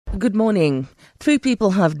Good morning. 3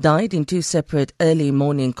 people have died in 2 separate early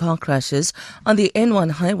morning car crashes on the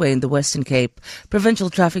N1 highway in the Western Cape. Provincial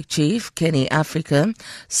Traffic Chief Kenny Africa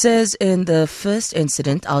says in the first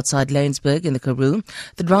incident outside Laingsburg in the Karoo,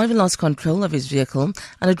 the driver lost control of his vehicle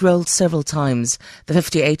and it rolled several times. The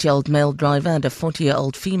 58-year-old male driver and a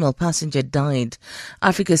 40-year-old female passenger died.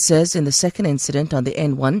 Africa says in the second incident on the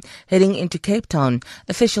N1 heading into Cape Town,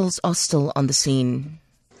 officials are still on the scene.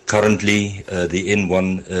 Currently, the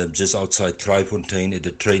N1 just outside Kraaifontein at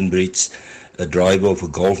the train bridge, a driver of a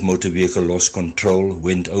Golf motor vehicle lost control,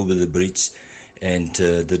 went over the bridge, and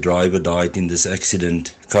the driver died in this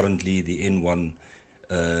accident. Currently, the N1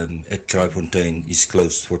 at Kraaifontein is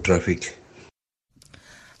closed for traffic.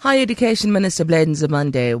 Higher Education Minister Bladen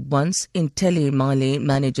Zamande wants Intellimali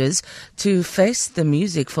managers to face the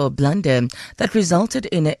music for a blunder that resulted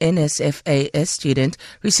in an NSFAS student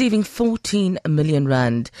receiving 14 million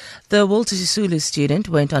rand. The Walter Sisulu student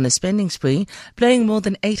went on a spending spree, playing more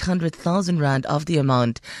than 800,000 rand of the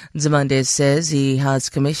amount. Zamande says he has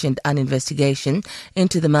commissioned an investigation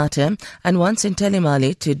into the matter and wants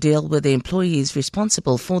Intellimali to deal with the employees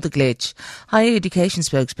responsible for the glitch. Higher Education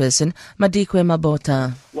spokesperson Madikwe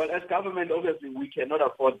Mabota. Well, as government, obviously, we cannot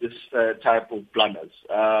afford this type of blunders,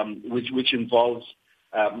 which involves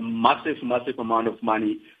massive amount of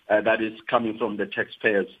money that is coming from the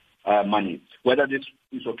taxpayers' money. Whether this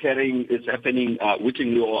is happening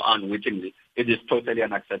wittingly or unwittingly, it is totally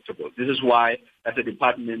unacceptable. This is why, as a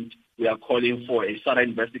department, we are calling for a thorough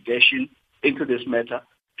investigation into this matter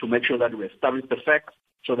to make sure that we establish the facts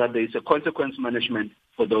so that there is a consequence management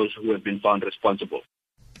for those who have been found responsible.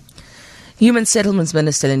 Human Settlements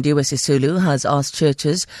Minister Lindiwe Sisulu has asked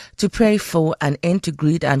churches to pray for an end to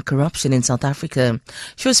greed and corruption in South Africa.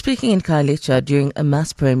 She was speaking in Khayelitsha during a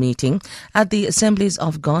mass prayer meeting at the Assemblies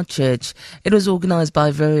of God Church. It was organized by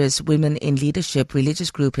various women in leadership religious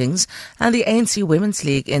groupings and the ANC Women's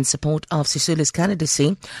League in support of Sisulu's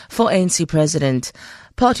candidacy for ANC president.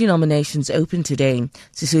 Party nominations open today.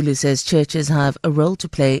 Sisulu says churches have a role to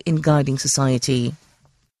play in guiding society.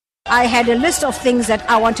 I had a list of things that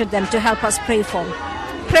I wanted them to help us pray for.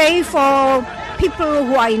 Pray for people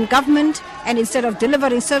who are in government and instead of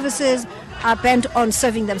delivering services are bent on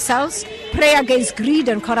serving themselves. Pray against greed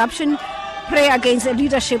and corruption. Pray against a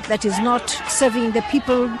leadership that is not serving the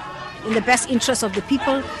people in the best interest of the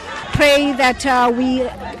people. Pray that we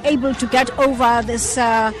are able to get over this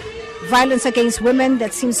violence against women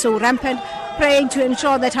that seems so rampant. Pray to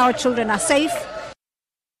ensure that our children are safe.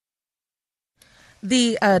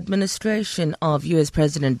 The administration of U.S.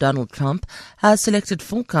 President Donald Trump has selected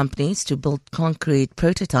 4 companies to build concrete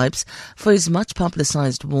prototypes for his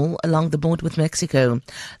much-publicized wall along the border with Mexico.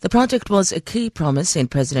 The project was a key promise in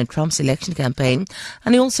President Trump's election campaign,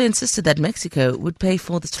 and he also insisted that Mexico would pay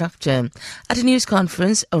for the structure. At a news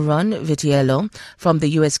conference, Ron Vitiello from the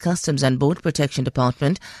U.S. Customs and Border Protection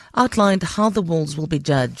Department outlined how the walls will be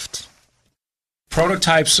judged.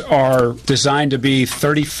 Prototypes are designed to be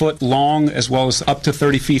 30-foot long as well as up to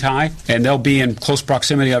 30 feet high, and they'll be in close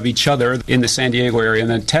proximity of each other in the San Diego area.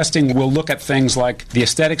 And then testing will look at things like the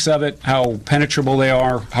aesthetics of it, how penetrable they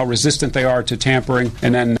are, how resistant they are to tampering,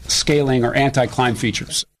 and then scaling or anti-climb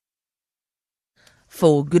features.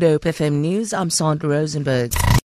 For Good Hope FM News, I'm Sandra Rosenberg.